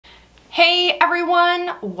Hey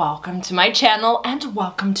everyone, welcome to my channel and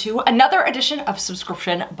welcome to another edition of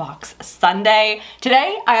Subscription Box Sunday.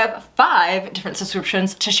 Today I have 5 different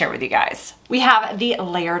subscriptions to share with you guys. We have the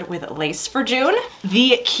Layered with Lace for June,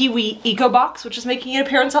 the Kiwi Eco Box, which is making an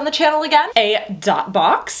appearance on the channel again, a Dot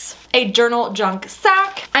Box, a Journal Junk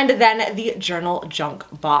Sak, and then the Journal Junk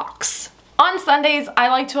Box. On Sundays, I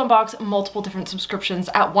like to unbox multiple different subscriptions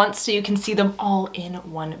at once so you can see them all in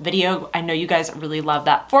one video. I know you guys really love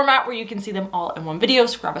that format where you can see them all in one video.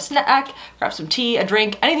 So grab a snack, grab some tea, a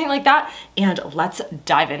drink, anything like that, and let's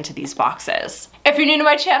dive into these boxes. If you're new to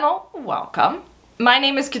my channel, welcome. My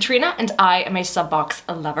name is Katrina and I am a SubBox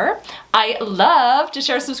lover. I love to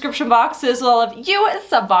share subscription boxes with all of you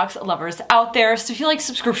SubBox lovers out there. So if you like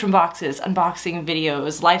subscription boxes, unboxing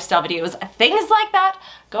videos, lifestyle videos, things like that,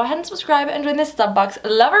 go ahead and subscribe and join this SubBox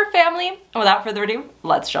lover family. And without further ado,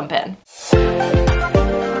 let's jump in.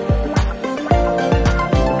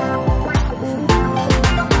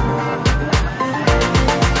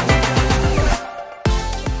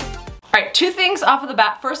 Alright, 2 things off of the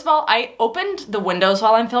bat. First of all, I opened the windows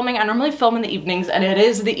while I'm filming. I normally film in the evenings and it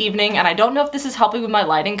is the evening and I don't know if this is helping with my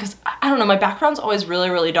lighting because I don't know, my background's always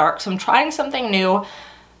really dark, so I'm trying something new.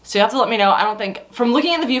 So you have to let me know. I don't think, from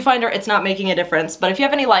looking in the viewfinder, it's not making a difference, but if you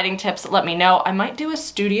have any lighting tips, let me know. I might do a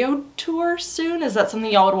studio tour soon. Is that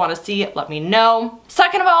something y'all would want to see? Let me know.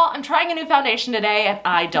 Second of all, I'm trying a new foundation today and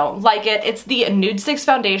I don't like it. It's the Nude 6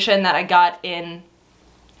 foundation that I got in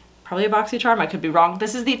probably a BoxyCharm, I could be wrong.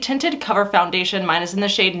 This is the Tinted Cover Foundation. Mine is in the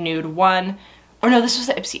shade Nude 1. Or no, this was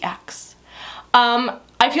the Ipsy X.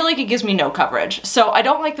 I feel like it gives me no coverage, so I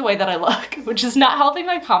don't like the way that I look, which is not helping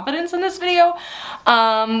my confidence in this video.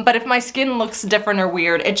 But if my skin looks different or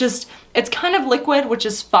weird, it's kind of liquid, which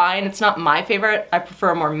is fine. It's not my favorite. I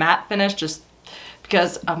prefer a more matte finish just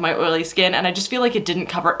because of my oily skin, and I just feel like it didn't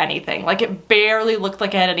cover anything. Like, it barely looked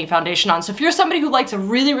like I had any foundation on. So if you're somebody who likes a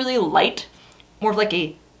really light, more of like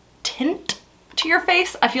a tint to your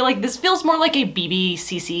face, I feel like this feels more like a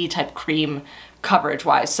BB/CC type cream coverage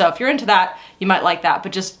wise. So if you're into that, you might like that,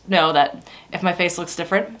 but just know that if my face looks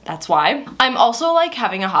different, that's why. I'm also like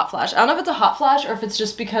having a hot flash. I don't know if it's a hot flash or if it's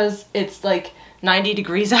just because it's like 90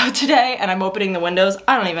 degrees out today and I'm opening the windows.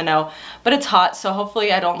 I don't even know, but it's hot, so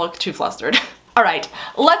hopefully I don't look too flustered. All right,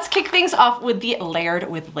 let's kick things off with the Layered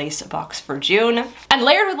with Lace box for June. And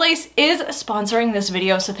Layered with Lace is sponsoring this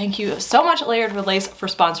video, so thank you so much, Layered with Lace, for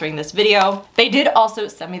sponsoring this video. They did also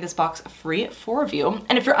send me this box free for review.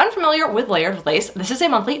 And if you're unfamiliar with Layered with Lace, this is a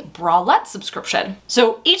monthly bralette subscription.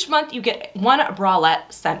 So each month you get 1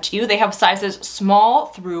 bralette sent to you. They have sizes small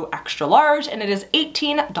through extra large, and it is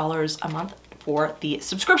 $18 a month for the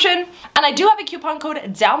subscription. And I do have a coupon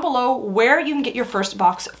code down below where you can get your first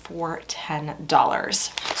box for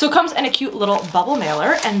 $10. So it comes in a cute little bubble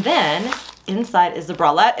mailer, and then inside is the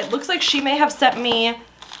bralette. It looks like she may have sent me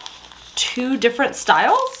 2 different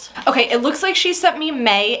styles. Okay, it looks like she sent me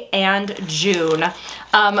May and June.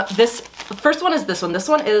 This first one is this one. This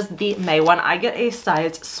one is the May one. I get a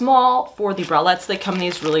size small for the bralettes. They come in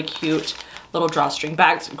these really cute little drawstring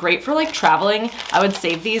bags. Great for like traveling. I would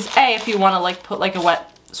save these if you want to like put like a wet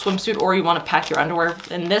swimsuit, or you want to pack your underwear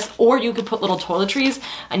in this, or you could put little toiletries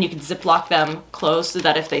and you could ziplock them closed so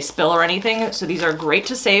that if they spill or anything. So these are great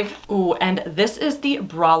to save. Ooh, and this is the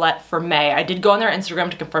bralette for May. I did go on their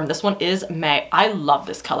Instagram to confirm this one is May. I love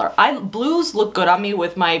this color. Blues look good on me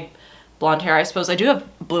with my blonde hair, I suppose. I do have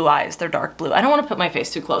blue eyes. They're dark blue. I don't want to put my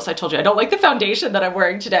face too close. I told you I don't like the foundation that I'm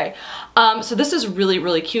wearing today. So this is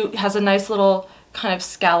really cute. It has a nice little kind of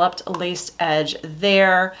scalloped lace edge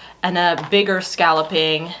there and a bigger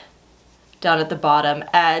scalloping down at the bottom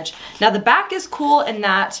edge. Now the back is cool in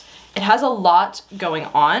that it has a lot going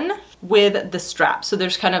on with the strap. So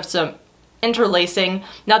there's kind of some interlacing.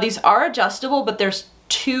 Now these are adjustable, but there's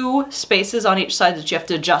 2 spaces on each side that you have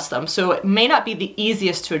to adjust them. So it may not be the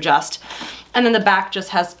easiest to adjust. And then the back just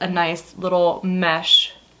has a nice little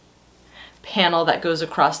mesh panel that goes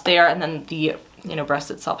across there. And then the,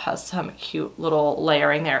 breast itself has some cute little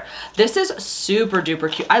layering there. This is super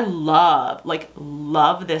duper cute. I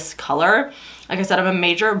love this color. Like I said, I'm a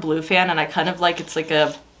major blue fan, and I kind of like, it's like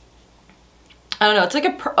a, I don't know, it's like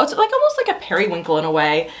almost like a periwinkle in a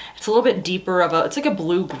way. It's a little bit deeper of it's like a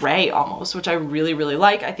blue-gray almost, which I really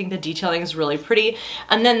like. I think the detailing is really pretty.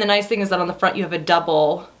 And then the nice thing is that on the front you have a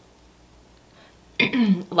double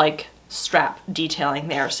like strap detailing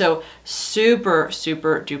there. So super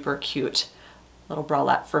duper cute little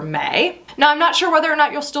bralette for May. Now I'm not sure whether or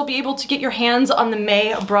not you'll still be able to get your hands on the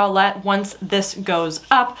May bralette once this goes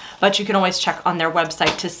up, but you can always check on their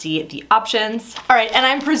website to see the options. All right, and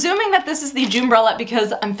I'm presuming that this is the June bralette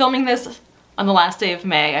because I'm filming this on the last day of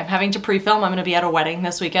May. I'm having to pre-film. I'm gonna be at a wedding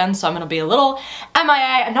this weekend, so I'm gonna be a little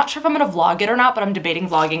MIA. I'm not sure if I'm gonna vlog it or not, but I'm debating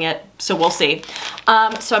vlogging it, so we'll see.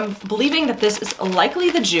 So I'm believing that this is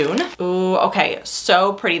likely the June. Ooh, okay,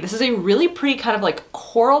 so pretty. This is a really pretty kind of like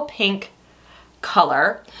coral pink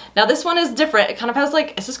color. Now this one is different. It kind of has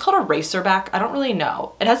like, is this called a racer back? I don't really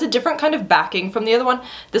know. It has a different kind of backing from the other one.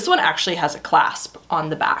 This one actually has a clasp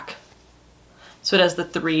on the back. So it has the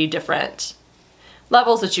 3 different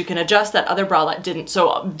levels that you can adjust. That other bralette didn't.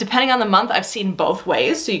 So depending on the month, I've seen both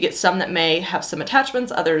ways. So you get some that may have some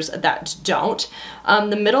attachments, others that don't.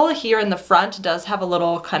 The middle here in the front does have a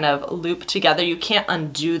little kind of loop together. You can't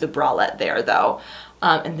undo the bralette there though.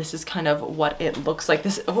 And this is kind of what it looks like.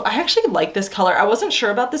 This, I actually like this color. I wasn't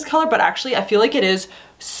sure about this color, but actually I feel like it is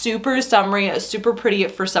super summery, super pretty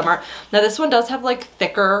for summer. Now this one does have like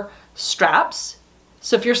thicker straps.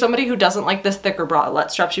 So if you're somebody who doesn't like this thicker bralette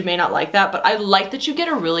straps, you may not like that, but I like that you get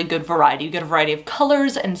a really good variety. You get a variety of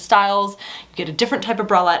colors and styles. You get a different type of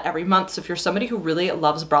bralette every month. So if you're somebody who really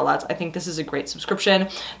loves bralettes, I think this is a great subscription.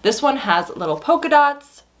 This one has little polka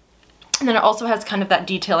dots, and then it also has kind of that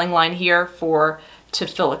detailing line here to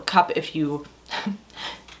fill a cup if you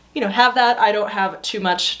you know, have that. I don't have too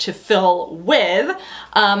much to fill with,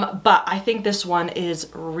 but I think this one is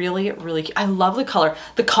really, really cute. I love the color.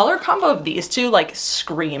 The color combo of these two like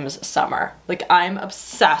screams summer. Like I'm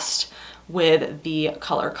obsessed with the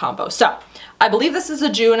color combo. So I believe this is a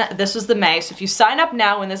June, this was the May. So if you sign up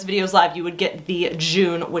now when this video is live, you would get the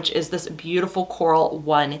June, which is this beautiful coral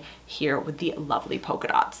one here with the lovely polka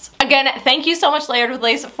dots. Again, thank you so much Layered with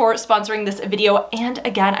Lace for sponsoring this video. And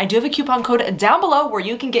again, I do have a coupon code down below where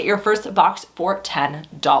you can get your first box for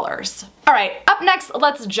 $10. All right, up next,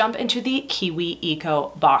 let's jump into the Kiwi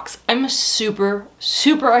Eco Box. I'm super,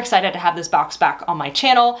 super excited to have this box back on my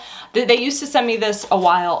channel. They used to send me this a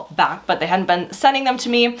while back, but they hadn't been sending them to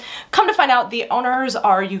me. Come to find out, the owners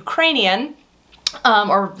are Ukrainian,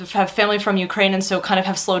 or have family from Ukraine, and so kind of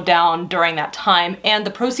have slowed down during that time. And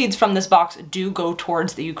the proceeds from this box do go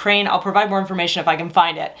towards the Ukraine. I'll provide more information if I can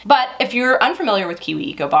find it. But if you're unfamiliar with Kiwi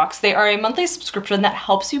Eco Box, they are a monthly subscription that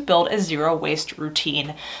helps you build a zero waste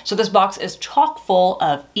routine. So this box is chock full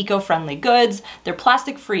of eco-friendly goods. They're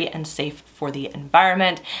plastic free and safe for the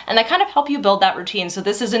environment, and they kind of help you build that routine. So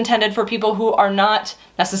this is intended for people who are not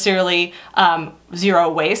necessarily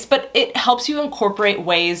zero waste, but it helps you incorporate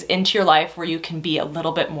ways into your life where you can be a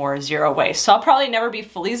little bit more zero waste. So I'll probably never be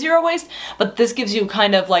fully zero waste, but this gives you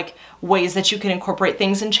kind of like ways that you can incorporate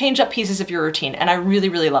things and change up pieces of your routine. And I really,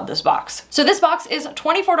 really love this box. So this box is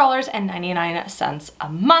 $24.99 a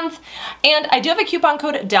month. And I do have a coupon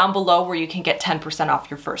code down below where you can get 10% off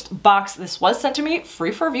your first box. This was sent to me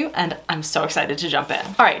free for review, and I'm so excited to jump in.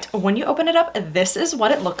 All right, when you open it up, this is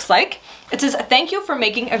what it looks like. It says, thank you for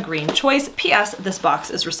making a green choice. P.S. This box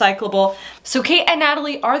is recyclable. So Kate and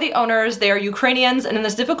Natalie are the owners. They are Ukrainians, and in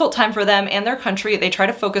this difficult time for them and their country, they try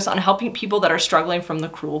to focus on helping people that are struggling from the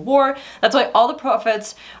cruel war. That's why all the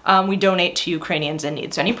profits we donate to Ukrainians in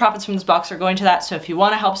need. So any profits from this box are going to that. So if you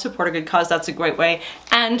want to help support a good cause, that's a great way,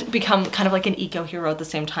 and become kind of like an eco-hero at the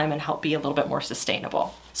same time and help be a little bit more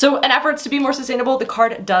sustainable. So in efforts to be more sustainable, the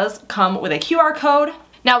card does come with a QR code.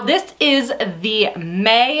 Now this is the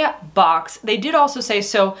May box. They did also say,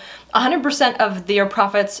 so 100% of their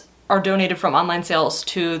profits are donated from online sales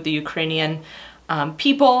to the Ukrainian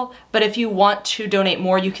people, but if you want to donate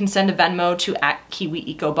more, you can send a Venmo to @Kiwi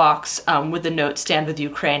Eco Box with the note "Stand with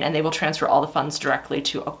Ukraine," and they will transfer all the funds directly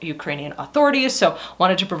to Ukrainian authorities. So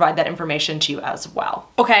wanted to provide that information to you as well.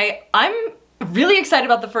 Okay, I'm really excited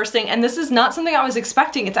about the first thing, and this is not something I was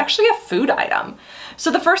expecting. It's actually a food item.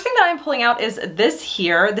 So the first thing that I'm pulling out is this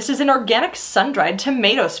here. This is an organic sun-dried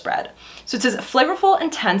tomato spread. So it says, flavorful,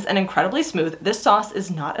 intense, and incredibly smooth, this sauce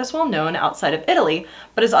is not as well known outside of Italy,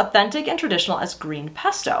 but is authentic and traditional as green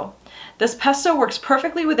pesto. This pesto works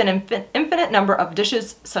perfectly with an infinite number of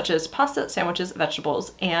dishes such as pasta, sandwiches,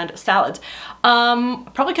 vegetables, and salads.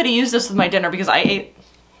 Probably could have used this with my dinner because I ate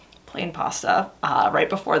plain pasta right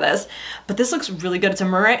before this, but this looks really good. It's a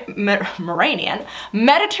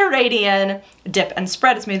Mediterranean dip and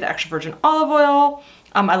spread. It's made with extra virgin olive oil.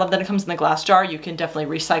 I love that it comes in the glass jar. You can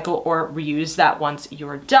definitely recycle or reuse that once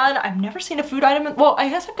you're done. I've never seen a food item. Well, I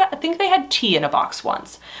guess I think they had tea in a box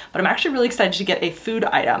once, but I'm actually really excited to get a food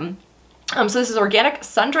item. So this is organic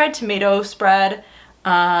sun-dried tomato spread.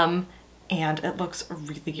 And it looks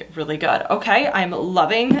really, really good. Okay, I'm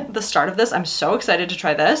loving the start of this. I'm so excited to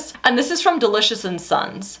try this. And this is from Delicious &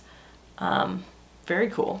 Sons. Very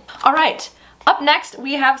cool. All right, Up next,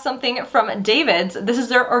 we have something from David's. This is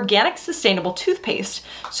their organic sustainable toothpaste.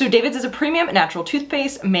 So David's is a premium natural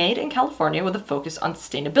toothpaste made in California with a focus on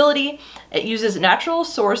sustainability. It uses natural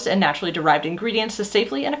sourced and naturally derived ingredients to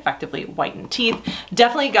safely and effectively whiten teeth.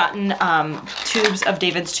 Definitely gotten tubes of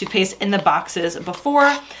David's toothpaste in the boxes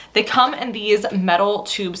before. They come in these metal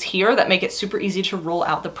tubes here that make it super easy to roll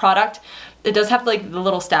out the product. It does have like the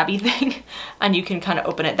little stabby thing and you can kind of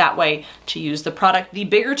open it that way to use the product. The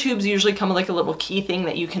bigger tubes usually come with like a little key thing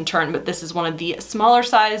that you can turn, but this is one of the smaller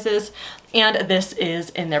sizes and this is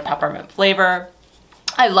in their peppermint flavor.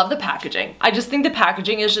 I love the packaging. I just think the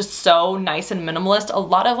packaging is just so nice and minimalist. A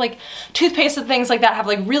lot of like toothpaste and things like that have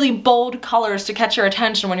like really bold colors to catch your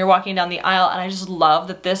attention when you're walking down the aisle, and I just love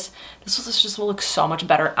that this just will look so much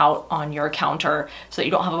better out on your counter so that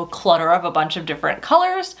you don't have a clutter of a bunch of different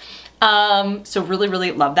colors. So really,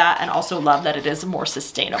 really love that, and also love that it is more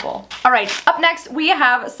sustainable. All right, up next we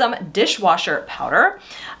have some dishwasher powder.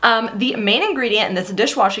 The main ingredient in this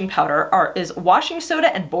dishwashing powder is washing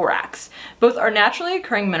soda and borax. Both are naturally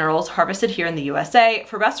occurring minerals harvested here in the USA.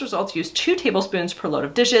 For best results, use 2 tablespoons per load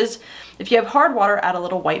of dishes. If you have hard water, add a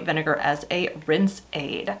little white vinegar as a rinse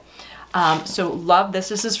aid. So love this.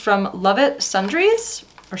 This is from Love It Sundries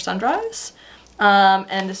or Sundries.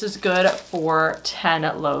 And this is good for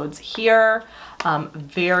 10 loads here.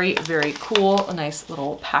 Very, very cool. A nice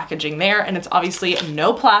little packaging there. And it's obviously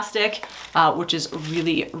no plastic, which is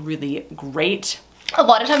really, really great. A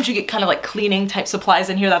lot of times you get kind of like cleaning type supplies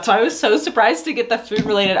in here. That's why I was so surprised to get the food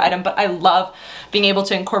related item, but I love being able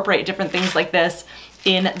to incorporate different things like this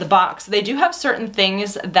in the box. They do have certain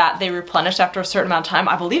things that they replenish after a certain amount of time.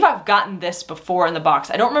 I believe I've gotten this before in the box.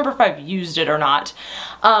 I don't remember if I've used it or not,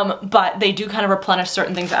 but they do kind of replenish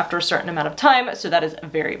certain things after a certain amount of time, so that is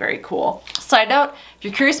very, very cool. Side note, if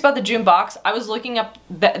you're curious about the June box, I was looking up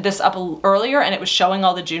this up earlier and it was showing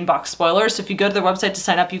all the June box spoilers, so if you go to their website to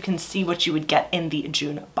sign up, you can see what you would get in the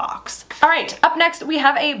June box. All right, up next we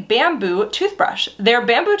have a bamboo toothbrush. Their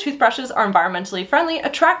bamboo toothbrushes are environmentally friendly,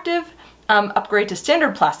 attractive, upgrade to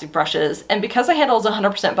standard plastic brushes, and because the handle is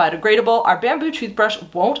 100% biodegradable, our bamboo toothbrush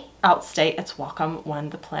won't outstay its welcome when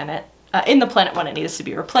the planet when it needs to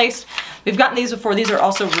be replaced. We've gotten these before. These are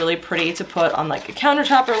also really pretty to put on like a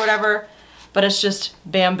countertop or whatever, but it's just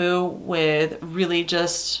bamboo with really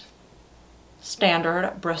just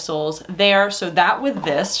standard bristles there, so that with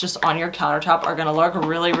this just on your countertop are gonna look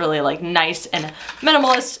really, really like nice and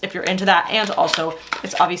minimalist if you're into that, and also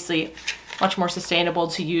it's obviously much more sustainable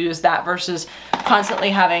to use that versus constantly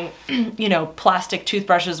having, you know, plastic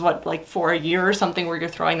toothbrushes, like for a year or something, where you're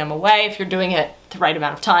throwing them away if you're doing it the right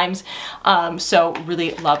amount of times. So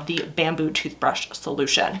really love the bamboo toothbrush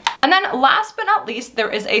solution. And then last but not least, there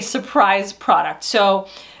is a surprise product. So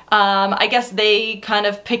I guess they kind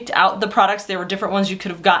of picked out the products. There were different ones you could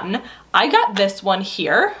have gotten. I got this one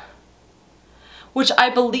here, which I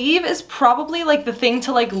believe is probably like the thing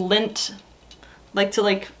to like lint,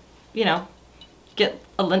 you know, get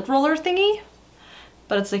a lint roller thingy,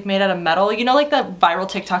 but it's like made out of metal. You know, like the viral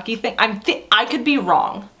TikTok-y thing? I could be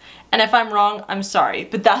wrong. And if I'm wrong, I'm sorry,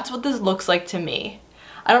 but that's what this looks like to me.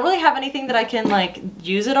 I don't really have anything that I can like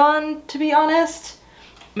use it on, to be honest.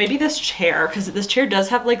 Maybe this chair, because this chair does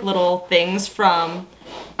have like little things from,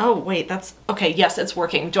 oh wait, that's, okay, yes, it's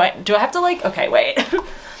working. Do I have to like, okay, wait.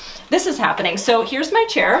 This is happening. So here's my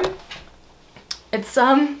chair. It's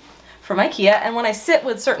from IKEA, and when I sit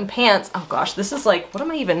with certain pants, oh gosh, this is like, what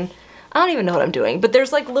am I even, I don't even know what I'm doing, but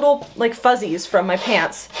there's like little like fuzzies from my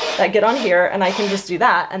pants that get on here, and I can just do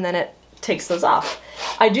that and then it takes those off.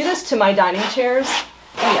 I do this to my dining chairs.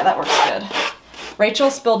 Oh yeah, that works good.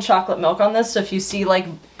 Rachel spilled chocolate milk on this, so if you see like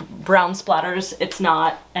brown splatters, it's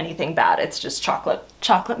not anything bad. It's just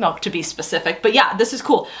chocolate milk, to be specific. But yeah, this is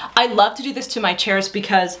cool. I love to do this to my chairs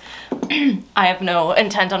because I have no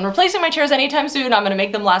intent on replacing my chairs anytime soon. I'm gonna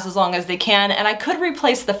make them last as long as they can, and I could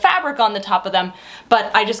replace the fabric on the top of them,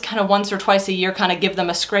 but I just kind of once or twice a year kind of give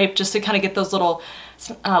them a scrape just to kind of get those little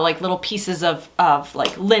like little pieces of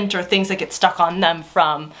like lint or things that get stuck on them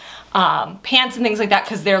from pants and things like that,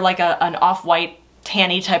 because they're like an off-white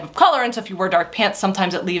tanny type of color, and so if you wear dark pants,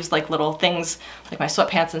 sometimes it leaves like little things like my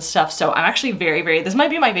sweatpants and stuff. So I'm actually very, this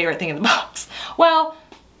might be my favorite thing in the box. Well,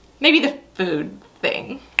 maybe the food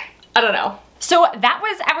thing, I don't know. So that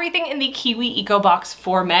was everything in the Kiwi Eco Box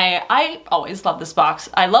for May. I always love this box.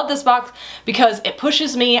 I love this box because it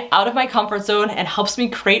pushes me out of my comfort zone and helps me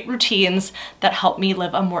create routines that help me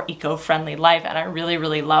live a more eco-friendly life, and I really,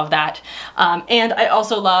 really love that. And I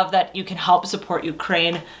also love that you can help support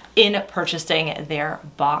Ukraine in purchasing their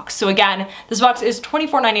box. So again, this box is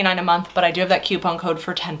 $24.99 a month, but I do have that coupon code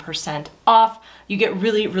for 10% off. You get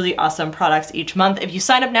really, really awesome products each month. If you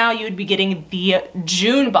sign up now, you would be getting the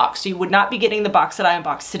June box. So you would not be getting the box that I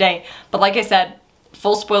unboxed today. But like I said,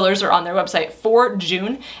 full spoilers are on their website for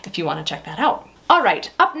June if you want to check that out. All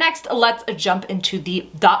right, up next, let's jump into the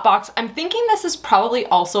dot box. I'm thinking this is probably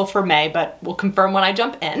also for May, but we'll confirm when I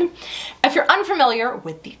jump in. If you're unfamiliar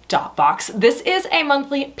with the dot box, this is a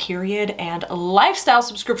monthly period and lifestyle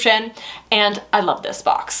subscription, and I love this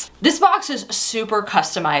box. This box is super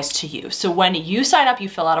customized to you. So when you sign up, you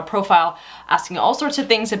fill out a profile asking all sorts of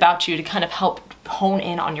things about you to kind of help hone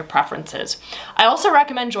in on your preferences. I also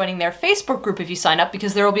recommend joining their Facebook group if you sign up,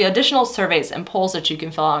 because there will be additional surveys and polls that you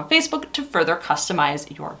can fill out on Facebook to further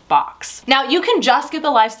customize your box. Now, you can just get the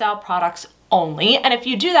lifestyle products only, and if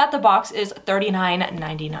you do that, the box is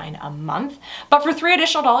 $39.99 a month. But for $3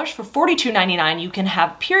 additional, for $42.99, you can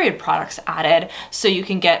have period products added, so you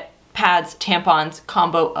can get pads, tampons,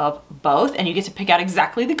 combo of both, and you get to pick out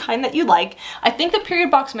exactly the kind that you like. I think the period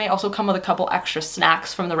box may also come with a couple extra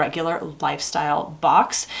snacks from the regular lifestyle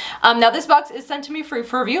box. Now this box is sent to me free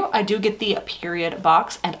for review. I do get the period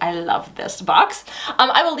box, and I love this box.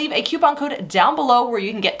 I will leave a coupon code down below where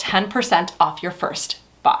you can get 10% off your first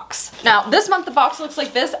box. Now this month the box looks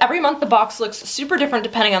like this. Every month the box looks super different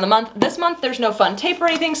depending on the month. This month there's no fun tape or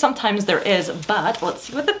anything. Sometimes there is, but let's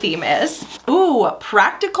see what the theme is. Ooh,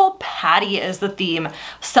 practical patty is the theme.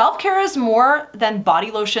 Self-care is more than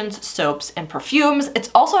body lotions, soaps, and perfumes.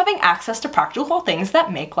 It's also having access to practical things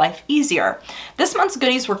that make life easier. This month's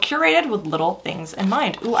goodies were curated with little things in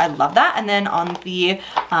mind. Ooh, I love that. And then on the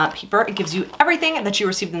paper, it gives you everything that you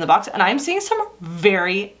received in the box, and I'm seeing some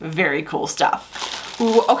very, very cool stuff.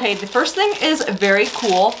 Ooh, okay, the first thing is very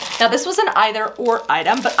cool. Now this was an either or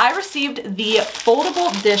item, but I received the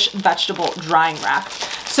foldable dish vegetable drying rack.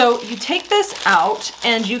 So you take this out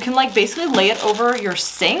and you can like basically lay it over your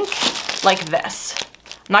sink like this.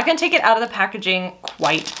 I'm not gonna take it out of the packaging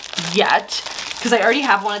quite yet because I already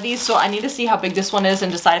have one of these, so I need to see how big this one is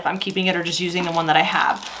and decide if I'm keeping it or just using the one that I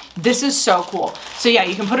have. This is so cool. So yeah,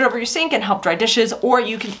 you can put it over your sink and help dry dishes, or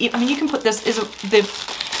you can, I mean, you can put this, the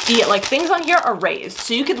like things on here are raised.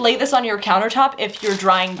 So you could lay this on your countertop if you're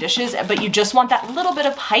drying dishes, but you just want that little bit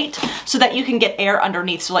of height so that you can get air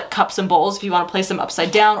underneath. So like cups and bowls, if you want to place them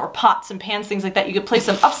upside down, or pots and pans, things like that, you could place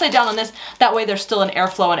them upside down on this. That way there's still an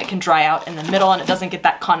airflow and it can dry out in the middle and it doesn't get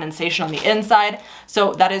that condensation on the inside.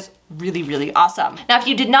 So that is really, really awesome. Now, if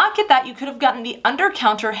you did not get that, you could have gotten the under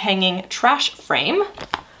counter hanging trash frame,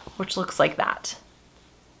 which looks like that.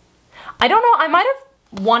 I don't know, I might have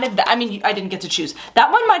wanted that. I mean, I didn't get to choose.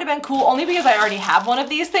 That one might have been cool only because I already have one of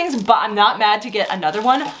these things, but I'm not mad to get another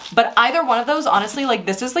one. But either one of those, honestly, like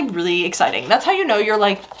this is like really exciting. That's how you know you're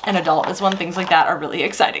like an adult, is when things like that are really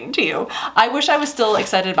exciting to you. I wish I was still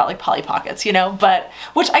excited about like Polly Pockets, you know, but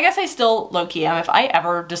which I guess I still low-key am. If I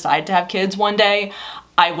ever decide to have kids one day,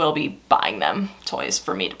 I will be buying them toys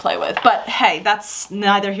for me to play with. But hey, that's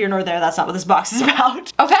neither here nor there. That's not what this box is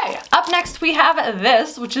about. Okay, up next we have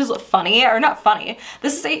this, which is funny, or not funny.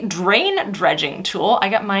 This is a drain dredging tool. I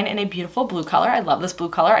got mine in a beautiful blue color. I love this blue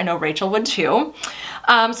color. I know Rachel would too.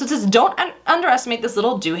 So it says, don't underestimate this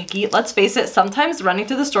little doohickey. Let's face it, sometimes running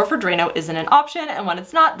to the store for Drano isn't an option, and when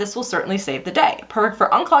it's not, this will certainly save the day. Perfect for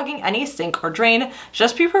unclogging any sink or drain.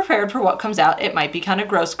 Just be prepared for what comes out. It might be kind of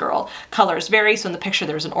gross, girl. Colors vary, so in the picture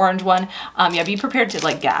there's an orange one. Yeah, be prepared to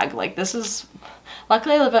like gag. Like this is,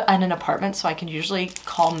 luckily I live in an apartment, so I can usually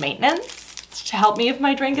call maintenance to help me if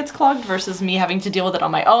my drain gets clogged versus me having to deal with it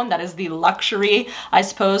on my own. That is the luxury, I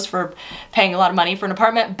suppose, for paying a lot of money for an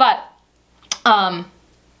apartment, but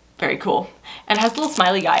very cool. And it has a little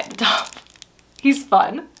smiley guy at the top. He's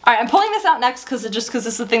fun. All right, I'm pulling this out next because this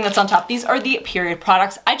is the thing that's on top. These are the period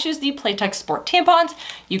products. I choose the Playtex Sport tampons.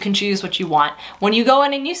 You can choose what you want. When you go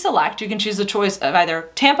in and you select, you can choose the choice of either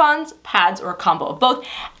tampons, pads, or a combo of both.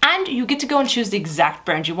 And you get to go and choose the exact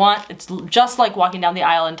brand you want. It's just like walking down the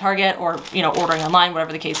aisle in Target or, you know, ordering online,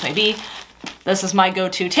 whatever the case may be. This is my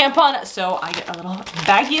go-to tampon, so I get a little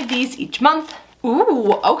baggie of these each month.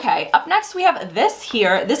 Ooh, okay. Up next we have this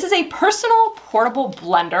here. This is a personal portable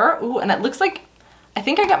blender. Ooh, and it looks like, I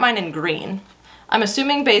think I got mine in green. I'm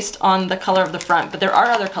assuming based on the color of the front, but there are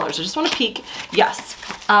other colors. I just want to peek. Yes,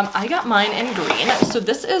 I got mine in green. So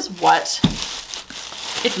this is what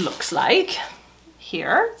it looks like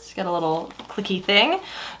here. It's got a little clicky thing.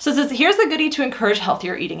 So it says, here's the goodie to encourage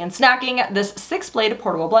healthier eating and snacking. This 6-blade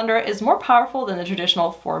portable blender is more powerful than the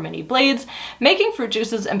traditional 4 mini blades, making fruit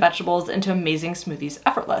juices and vegetables into amazing smoothies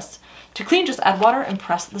effortless. To clean, just add water and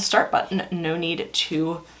press the start button. No need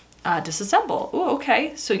to disassemble. Ooh,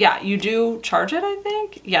 okay. So yeah, you do charge it, I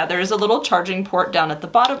think. Yeah, there is a little charging port down at the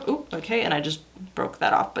bottom. Ooh, okay, and I just broke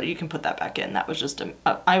that off, but you can put that back in. That was just,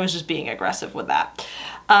 I was just being aggressive with that.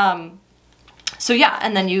 So yeah,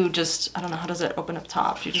 and then you just, I don't know, how does it open up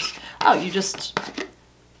top? You just, oh, you just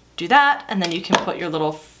do that, and then you can put your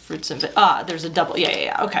little fruits and, there's a double,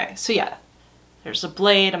 yeah, okay. So yeah, there's a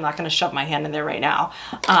blade. I'm not gonna shove my hand in there right now.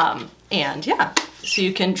 And yeah, so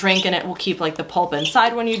you can drink and it will keep like the pulp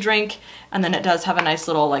inside when you drink. And then it does have a nice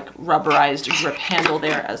little like rubberized grip handle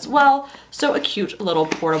there as well. So a cute little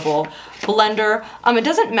portable blender. It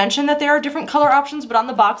doesn't mention that there are different color options, but on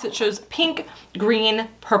the box it shows pink, green,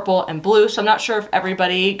 purple, and blue. So I'm not sure if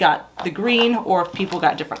everybody got the green or if people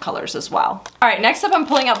got different colors as well. All right, next up I'm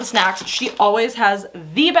pulling out the snacks. She always has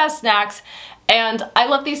the best snacks. And I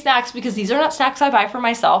love these snacks because these are not snacks I buy for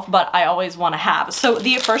myself, but I always want to have. So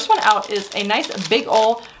the first one out is a nice big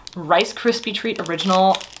ol' Rice Krispie Treat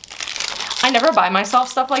Original. I never buy myself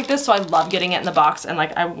stuff like this, so I love getting it in the box, and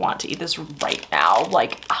like I want to eat this right now.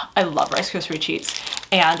 Like, I love Rice Krispie Treats,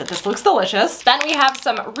 and this looks delicious. Then we have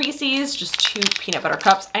some Reese's, just 2 peanut butter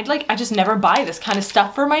cups. I just never buy this kind of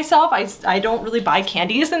stuff for myself. I don't really buy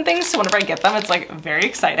candies and things, so whenever I get them, it's like very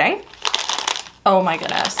exciting. Oh my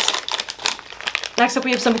goodness. Next up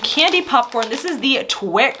we have some candy popcorn. This is the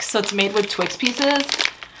Twix, so it's made with Twix pieces.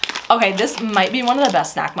 Okay, this might be one of the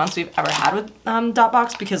best snack months we've ever had with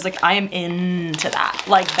Boxx, because like I am into that.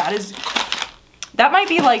 Like that might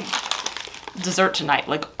be like dessert tonight,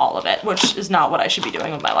 like all of it, which is not what I should be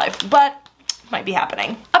doing with my life, but might be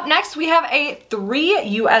happening. Up next, we have a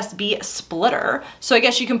 3 USB splitter. So I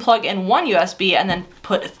guess you can plug in 1 USB and then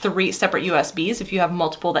put 3 separate USBs if you have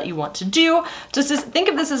multiple that you want to do. Just think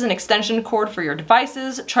of this as an extension cord for your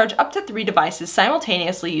devices. Charge up to 3 devices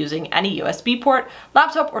simultaneously using any USB port,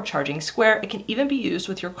 laptop, or charging square. It can even be used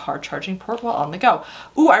with your car charging port while on the go.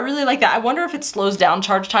 Ooh, I really like that. I wonder if it slows down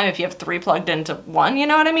charge time if you have 3 plugged into 1, you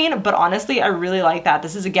know what I mean? But honestly, I really like that.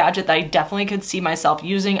 This is a gadget that I definitely could see myself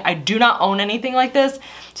using. I do not own anything like this,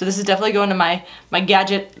 so this is definitely going to my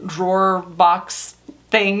gadget drawer box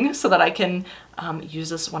thing so that I can use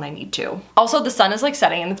this when I need to. Also, the sun is like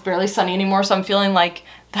setting and it's barely sunny anymore, so I'm feeling like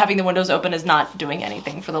having the windows open is not doing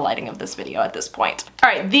anything for the lighting of this video at this point.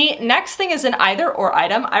 All right, the next thing is an either or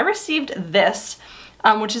item. I received this,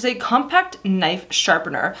 which is a compact knife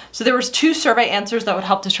sharpener. So there was 2 survey answers that would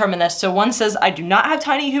help determine this. So one says, I do not have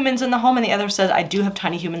tiny humans in the home, and the other says, I do have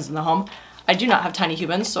tiny humans in the home. I do not have tiny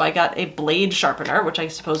humans, so I got a blade sharpener, which I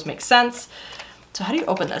suppose makes sense. So how do you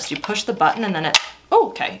open this? You push the button and then it, oh,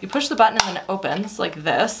 okay. You push the button and then it opens like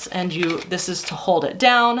this, and this is to hold it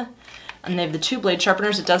down. And they have the 2 blade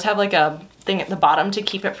sharpeners. It does have like a thing at the bottom to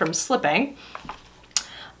keep it from slipping.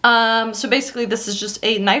 So basically this is just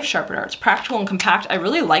a knife sharpener. It's practical and compact. I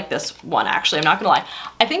really like this one, actually. I'm not gonna lie.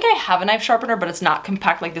 I think I have a knife sharpener, but it's not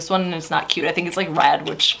compact like this one, and it's not cute. I think it's like red,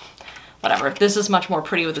 which, whatever. This is much more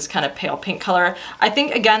pretty with this kind of pale pink color. I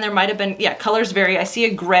think, again, there might have been, yeah, colors vary. I see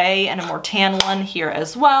a gray and a more tan one here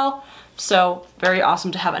as well. So very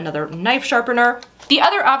awesome to have another knife sharpener. The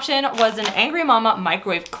other option was an Angry Mama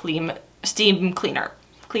microwave steam cleaner.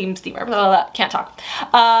 Clean steamer, blah, blah, blah, can't talk.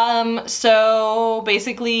 So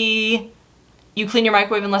basically you clean your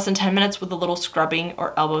microwave in less than 10 minutes with a little scrubbing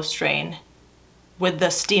or elbow strain with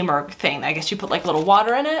the steamer thing. I guess you put like a little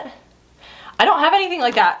water in it. I don't have anything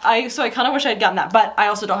like that, so I kind of wish I'd gotten that, but I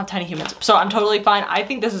also don't have tiny humans, so I'm totally fine. I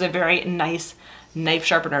think this is a very nice knife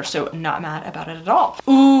sharpener, so not mad about it at all.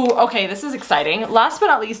 Ooh, okay, this is exciting. Last but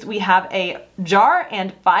not least, we have a jar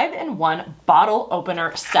and 5-in-1 bottle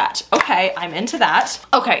opener set. Okay, I'm into that.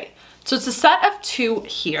 Okay, so it's a set of 2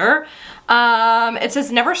 here. It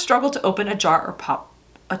says never struggle to open a jar or pop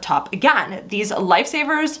a top again. These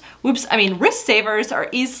lifesavers, wrist savers are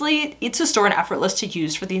easy to store and effortless to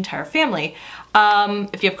use for the entire family.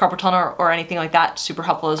 If you have carpal tunnel or anything like that, super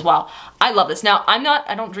helpful as well. I love this. Now,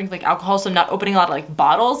 I don't drink like alcohol, so I'm not opening a lot of like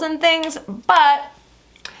bottles and things, but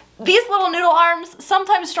these little noodle arms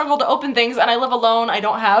sometimes struggle to open things, and I live alone. I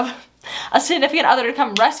don't have a significant other to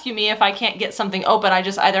come rescue me if I can't get something open. I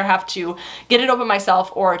just either have to get it open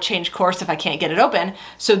myself or change course if I can't get it open.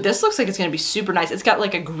 So this looks like it's gonna be super nice. It's got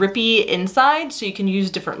like a grippy inside, so you can use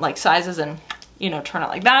different like sizes and, you know, turn it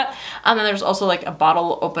like that. And then there's also like a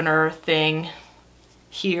bottle opener thing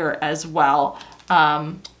here as well.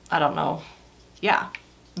 I don't know. Yeah.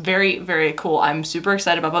 Very, very cool. I'm super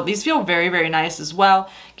excited about both. These feel very, very nice as well.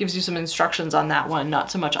 Gives you some instructions on that one, not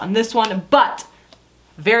so much on this one, but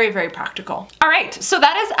very, very practical. All right, so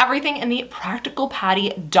that is everything in the Practical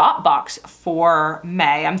Patty dot box for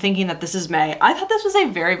May. I'm thinking that this is May. I thought this was a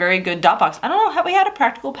very, very good dot box. I don't know, have we had a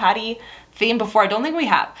Practical Patty theme before. I don't think we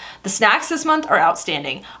have. The snacks this month are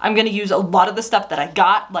outstanding. I'm gonna use a lot of the stuff that I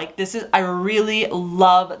got. Like I really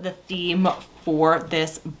love the theme for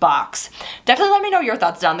this box. Definitely let me know your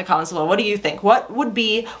thoughts down in the comments below. What do you think? What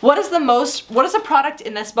is a product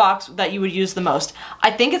in this box that you would use the most?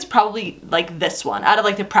 I think it's probably like this one. Out of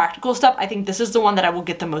like the practical stuff, I think this is the one that I will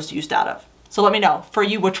get the most used out of. So let me know, for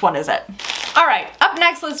you, which one is it? All right, up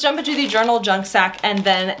next, let's jump into the Journal Junk Sak and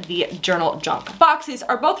then the Journal Junk Box. These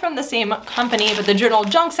are both from the same company, but the Journal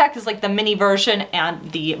Junk Sak is like the mini version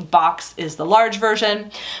and the box is the large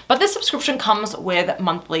version. But this subscription comes with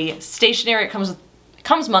monthly stationery. It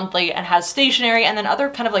comes monthly and has stationery and then other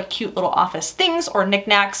kind of like cute little office things or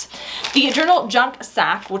knickknacks. The Journal Junk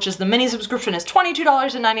Sak, which is the mini subscription, is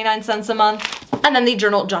 $22.99 a month. And then the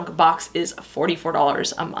Journal Junk Box is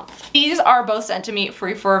 $44 a month. These are both sent to me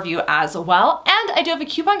free for review as well. And I do have a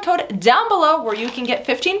coupon code down below where you can get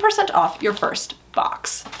 15% off your first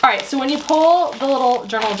box. All right, so when you pull the little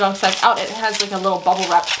Journal Junk Sak out, it has like a little bubble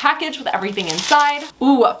wrap package with everything inside.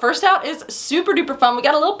 Ooh, first out is super duper fun. We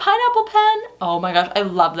got a little pineapple pen. Oh my gosh, I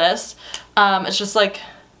love this. It's just like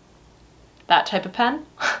that type of pen.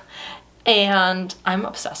 And I'm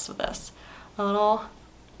obsessed with this. A little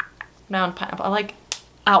round pineapple. I like,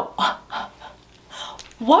 ow.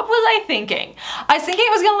 What was I thinking? I was thinking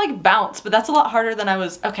it was gonna like bounce, but that's a lot harder than I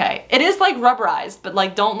was. Okay, it is like rubberized, but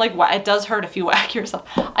like don't like whack. It does hurt if you whack yourself.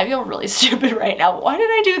 I feel really stupid right now. Why did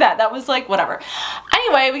I do that? That was like whatever.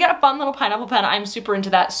 Anyway, we got a fun little pineapple pen. I'm super into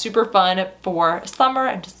that. Super fun for summer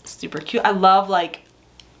and just super cute. I love like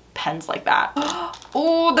pens like that.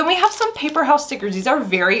 Oh, then we have some Paper House stickers. These are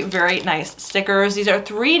very, very nice stickers. These are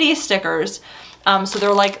 3D stickers. So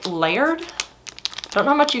they're like layered. I don't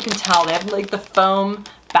know how much you can tell. They have like the foam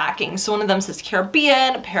backing. So one of them says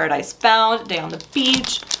Caribbean, Paradise Found, Day on the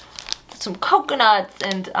Beach, some coconuts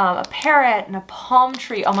and a parrot and a palm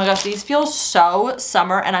tree. Oh my gosh, these feel so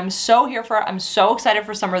summer and I'm so here for it. I'm so excited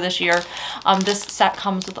for summer this year. This set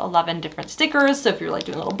comes with 11 different stickers. So if you're like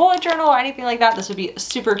doing a little bullet journal or anything like that, this would be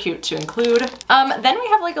super cute to include. Then we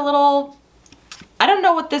have like a little, I don't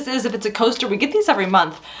know what this is, if it's a coaster. We get these every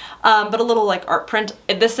month, but a little like art print.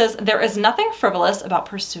 This says, there is nothing frivolous about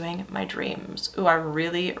pursuing my dreams. Ooh, I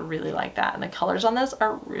really, really like that. And the colors on this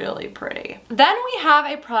are really pretty. Then we have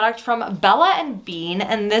a product from Bella and Bean,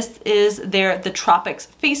 and this is the Tropics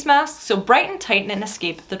face mask. So brighten, tighten, and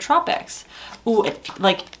escape the tropics. Ooh,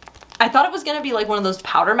 I thought it was gonna be like one of those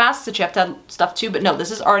powder masks that you have to add stuff to, but no,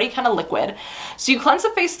 this is already kind of liquid. So you cleanse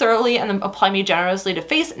the face thoroughly and then apply me generously to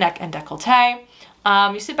face, neck, and décolleté.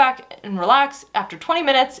 You sit back and relax. After 20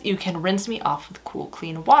 minutes, you can rinse me off with cool,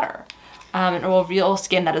 clean water. And it will reveal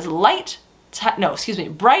skin that is bright,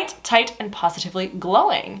 tight, and positively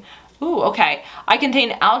glowing. Ooh, okay. I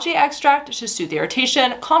contain algae extract to soothe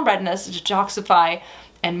irritation, calm redness, detoxify,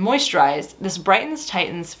 and moisturize. This brightens,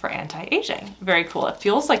 tightens for anti-aging. Very cool. It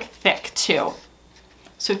feels like thick too.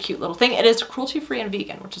 So cute little thing. It is cruelty-free and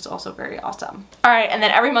vegan, which is also very awesome. All right, and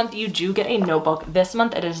then every month you do get a notebook. This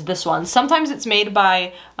month it is this one. Sometimes it's made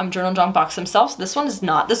by Journal Junk Box themselves. This one is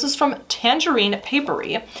not. This is from Tangerine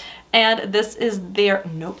Papery, and this is their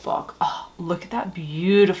notebook. Oh, look at that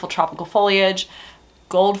beautiful tropical foliage,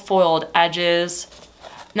 gold foiled edges.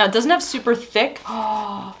 Now it doesn't have super thick.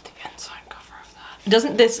 Oh, the inside cover of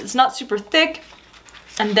that. It's not super thick.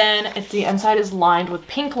 And then the inside is lined with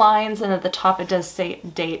pink lines, and at the top it does say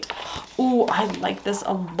date. Ooh, I like this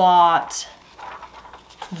a lot.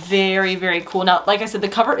 Very, very cool. Now, like I said, the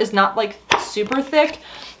cover is not like super thick.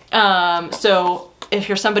 So if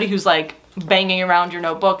you're somebody who's like banging around your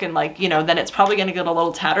notebook and like, you know, then it's probably gonna get a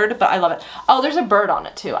little tattered, but I love it. Oh, there's a bird on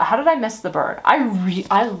it too. How did I miss the bird?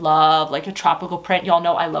 I love like a tropical print. Y'all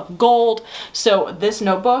know I love gold. So this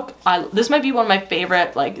notebook, this might be one of my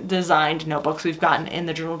favorite like designed notebooks we've gotten in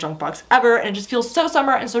the Journal Junk Box ever. And it just feels so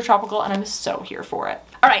summer and so tropical, and I'm so here for it.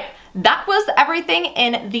 All right. That was everything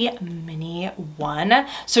in the mini one.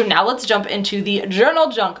 So now let's jump into the Journal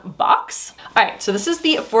Junk Box. All right, so this is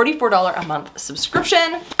the $44 a month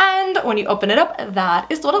subscription. And when you open it up, that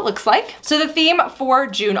is what it looks like. So the theme for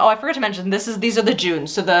June, oh, I forgot to mention, these are the June.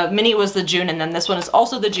 So the mini was the June, and then this one is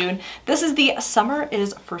also the June. This is the Summer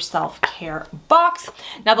is for Self-Care box.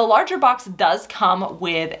 Now the larger box does come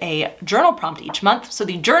with a journal prompt each month. So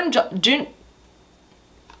the June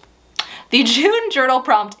journal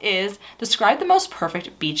prompt is, describe the most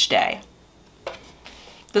perfect beach day.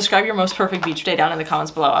 Describe your most perfect beach day down in the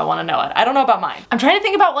comments below. I want to know it. I don't know about mine. I'm trying to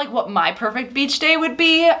think about like what my perfect beach day would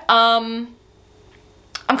be. I'm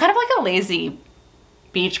kind of like a lazy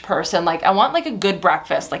beach person. Like I want like a good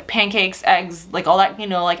breakfast, like pancakes, eggs, like all that, you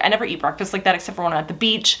know, like I never eat breakfast like that except for when I'm at the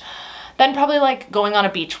beach. Then probably like going on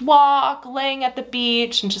a beach walk, laying at the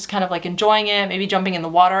beach and just kind of like enjoying it, maybe jumping in the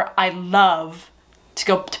water. I love to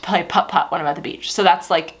go to play putt-putt when I'm at the beach. So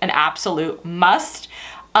that's like an absolute must.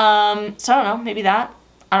 So I don't know, maybe that.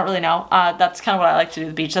 I don't really know. That's kind of what I like to do at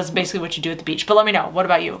the beach. That's basically what you do at the beach. But let me know, what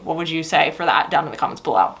about you? What would you say for that down in the comments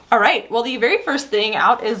below? All right, well, the very first thing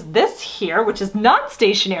out is this here, which is not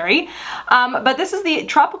stationary, but this is the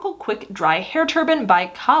Tropical Quick Dry Hair Turban by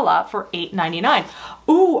Kala for $8.99.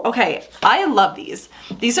 Ooh, okay, I love these.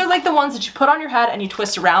 These are like the ones that you put on your head and you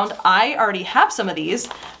twist around. I already have some of these,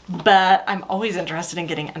 but I'm always interested in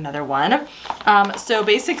getting another one. So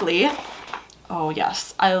basically, oh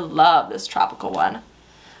yes, I love this tropical one.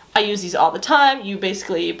 I use these all the time. You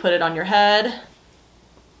basically put it on your head.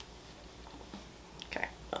 Okay.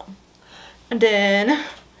 And then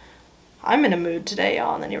I'm in a mood today,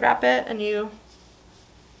 y'all. And then you wrap it and you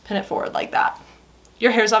pin it forward like that.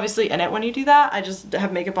 Your hair's obviously in it when you do that. I just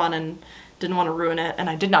have makeup on and didn't want to ruin it. And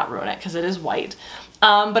I did not ruin it because it is white.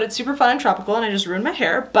 But it's super fun and tropical and I just ruined my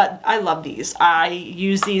hair. But I love these. I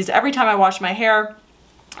use these every time I wash my hair.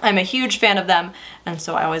 I'm a huge fan of them, and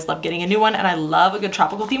so I always love getting a new one, and I love a good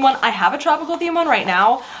tropical theme one. I have a tropical theme one right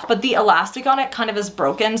now, but the elastic on it kind of is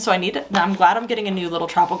broken, so I need it. I'm glad I'm getting a new little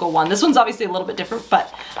tropical one. This one's obviously a little bit different,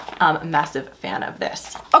 but I'm a massive fan of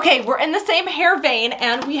this. Okay, we're in the same hair vein,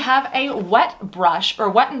 and we have a wet brush, or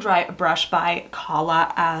wet and dry brush by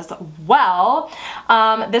Kala as well.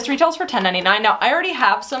 This retails for $10.99. Now, I already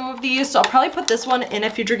have some of these, so I'll probably put this one in a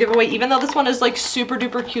future giveaway, even though this one is like super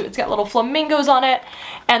duper cute. It's got little flamingos on it.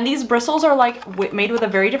 And these bristles are like made with a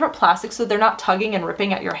very different plastic, so they're not tugging and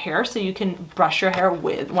ripping at your hair, so you can brush your hair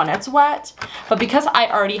with when it's wet. But because I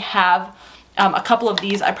already have a couple of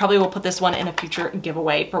these, I probably will put this one in a future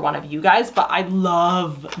giveaway for one of you guys, but I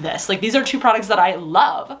love this. Like, these are two products that I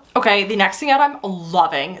love. Okay, the next thing out I'm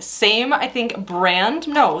loving, same, I think, brand.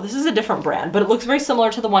 No, this is a different brand, but it looks very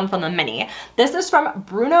similar to the one from the mini. This is from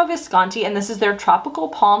Bruno Visconti, and this is their Tropical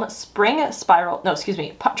Palm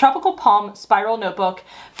Tropical Palm Spiral Notebook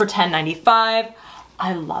for $10.95.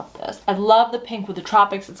 I love this. I love the pink with the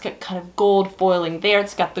tropics. It's got kind of gold foiling there.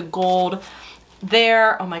 It's got the gold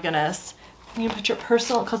there. Oh my goodness. You put your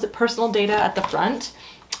personal data at the front,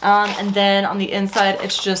 and then on the inside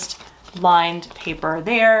it's just lined paper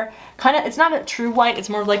there. Kind of, it's not a true white, it's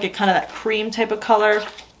more like a kind of that cream type of color.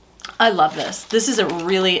 I love this. This is a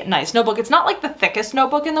really nice notebook. It's not like the thickest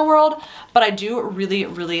notebook in the world, but I do really,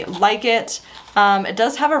 really like it. It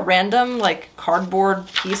does have a random like cardboard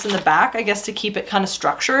piece in the back, I guess, to keep it kind of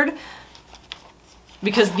structured,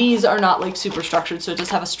 because these are not like super structured, so it does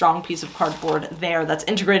have a strong piece of cardboard there that's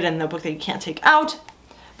integrated in the notebook that you can't take out.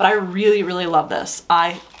 But I really, really love this.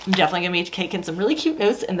 I'm definitely gonna be taking some really cute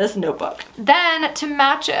notes in this notebook. Then to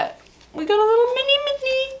match it, we got a little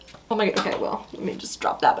mini. Oh my god, okay, well, let me just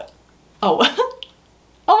drop that, but, oh.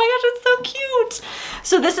 Oh my gosh, it's so cute.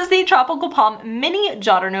 So this is the Tropical Palm Mini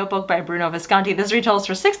Jotter Notebook by Bruno Visconti. This retails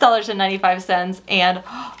for $6.95, and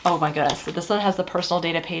oh my goodness, so this one has the personal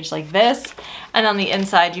data page like this, and on the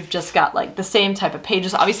inside you've just got like the same type of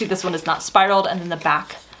pages. Obviously this one is not spiraled, and then the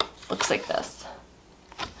back looks like this.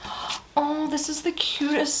 Oh, this is the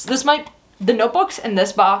cutest. The notebooks in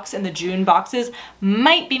this box and the June boxes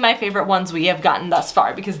might be my favorite ones we have gotten thus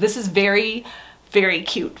far, because this is very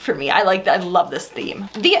cute for me. I love this theme.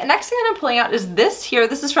 The next thing that I'm pulling out is this here.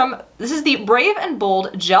 This is the Brave and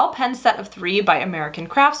Bold Gel Pen Set of 3 by American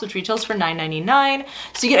Crafts, which retails for $9.99.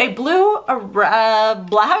 So you get a blue, a red,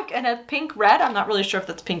 black, and a pink red. I'm not really sure if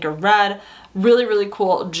that's pink or red. Really, really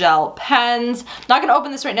cool gel pens. Not gonna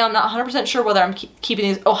open this right now. I'm not 100% sure whether I'm keeping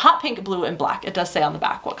these. Oh, hot pink, blue, and black. It does say on the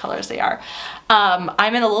back what colors they are.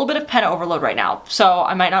 I'm in a little bit of pen overload right now, so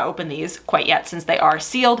I might not open these quite yet since they are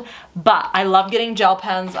sealed, but I love getting gel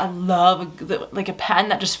pens. I love like a pen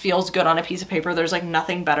that just feels good on a piece of paper. There's like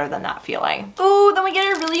nothing better than that feeling. Ooh, then we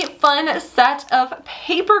get a really fun set of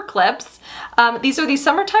paper clips. These are the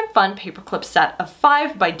Summertime Fun Paper Clip Set of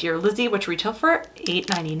 5 by Dear Lizzie, which retail for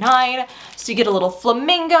 $8.99. So you get a little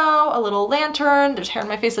flamingo, a little lantern, there's hair in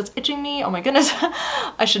my face that's itching me, oh my goodness.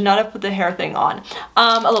 I should not have put the hair thing on.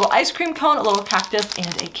 A little ice cream cone, a little cactus,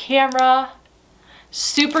 and a camera.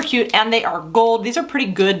 Super cute, and they are gold. These are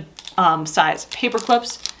pretty good size paper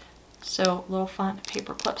clips. So little fun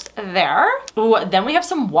paper clips there. Ooh, then we have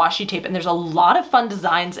some washi tape, and there's a lot of fun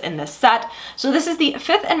designs in this set. So this is the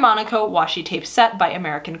 5th and Monaco washi tape set by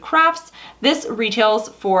American Crafts. This retails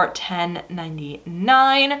for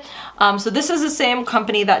 $10.99. So this is the same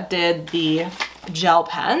company that did the gel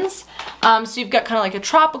pens. So you've got kind of like a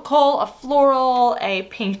tropical, a floral, a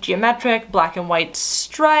pink geometric, black and white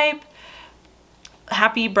stripe.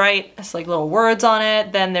 happy, bright, it's like little words on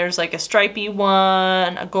it. Then there's like a stripy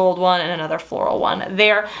one, a gold one, and another floral one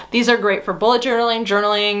there. These are great for bullet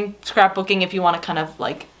journaling, scrapbooking if you want to kind of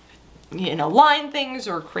like, you know, line things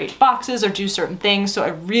or create boxes or do certain things. So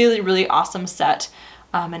a really, really awesome set,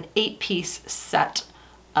 an 8-piece set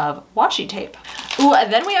of washi tape. Ooh,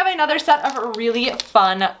 and then we have another set of really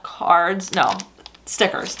fun cards. No,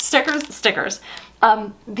 stickers.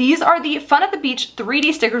 These are the Fun at the Beach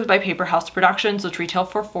 3D stickers by Paper House Productions, which retail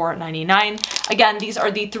for $4.99. Again, these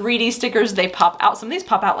are the 3D stickers. They pop out. Some of these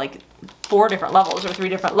pop out like 4 different levels or 3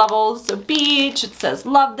 different levels. So beach, it says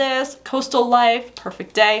love this, coastal life,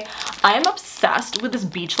 perfect day. I am obsessed with this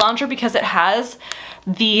beach lounger because it has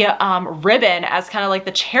the ribbon as kind of like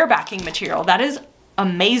the chair backing material. That is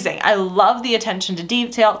amazing. I love the attention to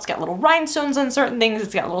detail. It's got little rhinestones on certain things.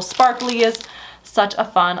 It's got little sparklies. Such a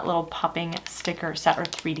fun little popping sticker set or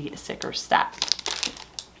 3D sticker set.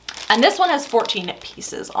 And this one has 14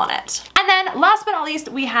 pieces on it. And then last but not least,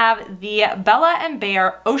 we have the Bella and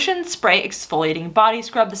Bear Ocean Spray Exfoliating Body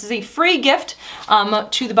Scrub. This is a free gift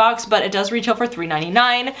to the box, but it does retail for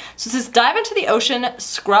 $3.99. So it says dive into the ocean,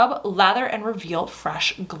 scrub, lather, and reveal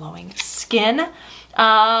fresh glowing skin.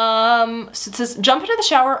 So it says jump into the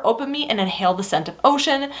shower, open me, and inhale the scent of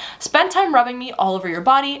ocean. Spend time rubbing me all over your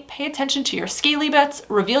body. Pay attention to your scaly bits.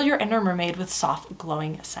 Reveal your inner mermaid with soft,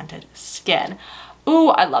 glowing, scented skin. Ooh,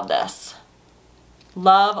 I love this.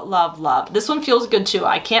 Love, love, love. This one feels good too.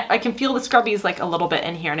 I can feel the scrubbies like a little bit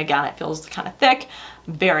in here, and again, it feels kind of thick.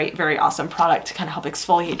 Very, very awesome product to kind of help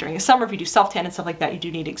exfoliate during the summer. If you do self-tan and stuff like that, you do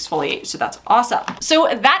need to exfoliate, so that's awesome. So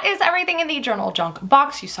that is everything in the journal junk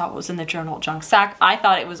box. You saw what was in the journal junk sack. I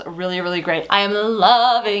thought it was really, really great. I am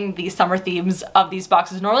loving the summer themes of these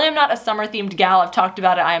boxes. Normally I'm not a summer themed gal. I've talked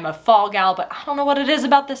about it. I am a fall gal, but I don't know what it is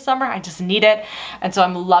about this summer. I just need it. And so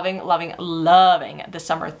I'm loving, loving, loving the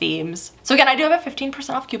summer themes. So again, I do have a 15%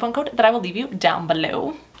 off coupon code that I will leave you down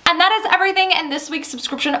below. And that is everything in this week's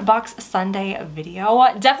subscription box Sunday video.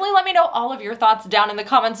 Definitely let me know all of your thoughts down in the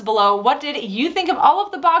comments below. What did you think of all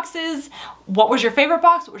of the boxes? What was your favorite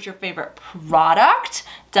box? What was your favorite product?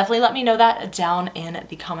 Definitely let me know that down in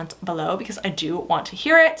the comments below because I do want to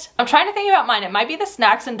hear it. I'm trying to think about mine. It might be the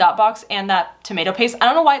snacks and dot box and that tomato paste. I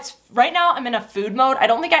don't know why it's, right now I'm in a food mode. I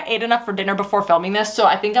don't think I ate enough for dinner before filming this, so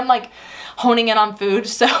I think I'm like honing in on food,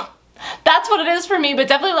 so that's what it is for me, but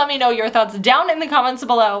definitely let me know your thoughts down in the comments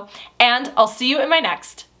below, and I'll see you in my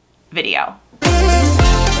next video.